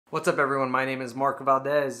What's up everyone, my name is Mark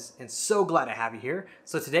Valdez and so glad to have you here.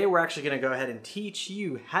 So today we're actually gonna go ahead and teach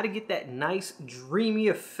you how to get that nice dreamy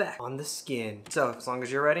effect on the skin. So as long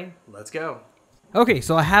as you're ready, let's go. Okay,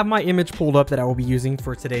 so I have my image pulled up that I will be using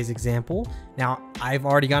for today's example. Now, I've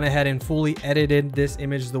already gone ahead and fully edited this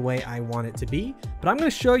image the way I want it to be, but I'm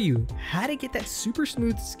gonna show you how to get that super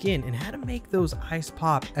smooth skin and how to make those eyes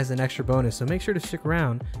pop as an extra bonus. So make sure to stick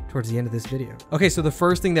around towards the end of this video. Okay, so the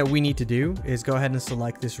first thing that we need to do is go ahead and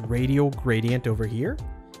select this Radial Gradient over here.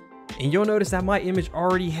 And you'll notice that my image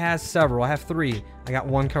already has several. I have three. I got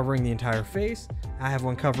one covering the entire face. I have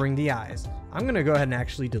one covering the eyes. I'm gonna go ahead and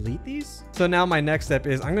actually delete these. So now my next step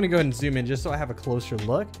is I'm gonna go ahead and zoom in just so I have a closer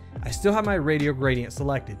look. I still have my Radial Gradient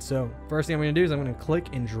selected. So first thing I'm gonna do is I'm gonna click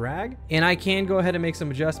and drag. And I can go ahead and make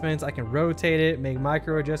some adjustments. I can rotate it, make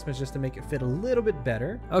micro adjustments just to make it fit a little bit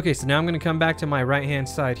better. Okay, so now I'm gonna come back to my right-hand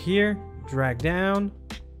side here, drag down.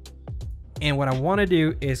 And what I want to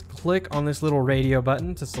do is click on this little radio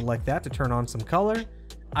button to select that to turn on some color.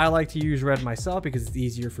 I like to use red myself because it's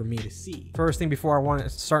easier for me to see. First thing before I want to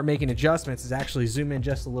start making adjustments is actually zoom in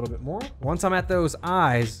just a little bit more. Once I'm at those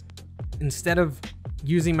eyes, instead of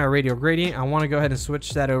using my Radial Gradient, I want to go ahead and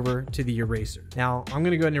switch that over to the eraser. Now I'm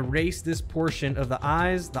going to go ahead and erase this portion of the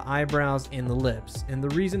eyes, the eyebrows, and the lips. And the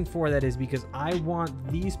reason for that is because I want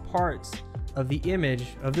these parts of the image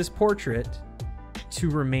of this portrait to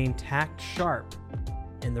remain tack sharp,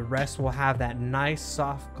 and the rest will have that nice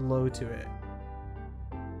soft glow to it.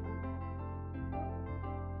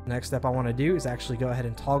 Next step I want to do is actually go ahead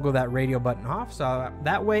and toggle that radio button off so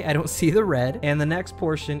that way I don't see the red. And the next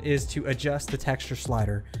portion is to adjust the texture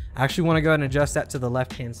slider. I actually want to go ahead and adjust that to the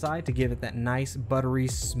left hand side to give it that nice buttery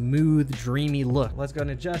smooth dreamy look. Let's go ahead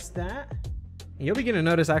and adjust that, and you'll begin to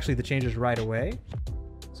notice actually the changes right away.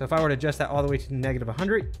 So if I were to adjust that all the way to negative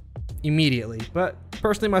 100 immediately, but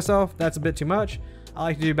personally myself, that's a bit too much. I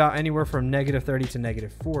like to do about anywhere from negative 30 to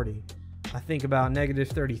negative 40. I think about negative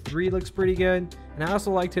 33 looks pretty good. And I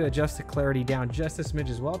also like to adjust the clarity down just a smidge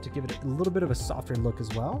as well to give it a little bit of a softer look as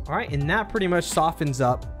well. All right, and that pretty much softens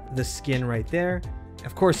up the skin right there.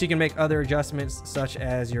 Of course, you can make other adjustments such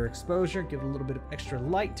as your exposure, give a little bit of extra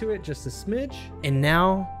light to it, just a smidge. And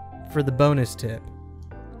now for the bonus tip.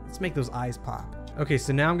 Let's make those eyes pop. Okay,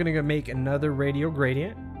 so now I'm gonna go make another Radial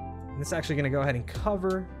Gradient. This is actually going to go ahead and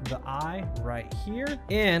cover the eye right here.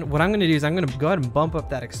 And what I'm going to do is I'm going to go ahead and bump up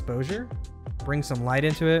that exposure, bring some light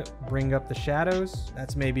into it, bring up the shadows.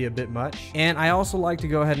 That's maybe a bit much. And I also like to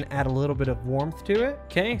go ahead and add a little bit of warmth to it.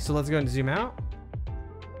 Okay, so let's go ahead and zoom out.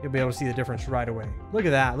 You'll be able to see the difference right away. Look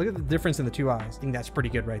at that. Look at the difference in the two eyes. I think that's pretty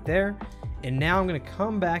good right there. And now I'm going to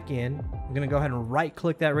come back in. I'm going to go ahead and right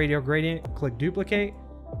click that Radial Gradient, click duplicate.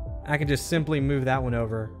 I can just simply move that one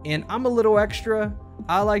over. And I'm a little extra.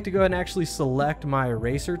 I like to go ahead and actually select my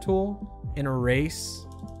eraser tool and erase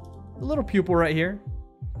the little pupil right here.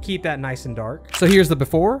 Keep that nice and dark. So here's the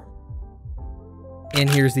before and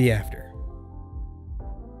here's the after.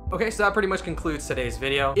 Okay, so that pretty much concludes today's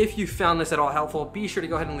video. If you found this at all helpful, be sure to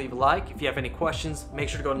go ahead and leave a like. If you have any questions, make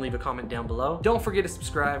sure to go ahead and leave a comment down below. Don't forget to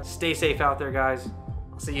subscribe. Stay safe out there, guys.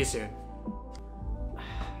 I'll see you soon.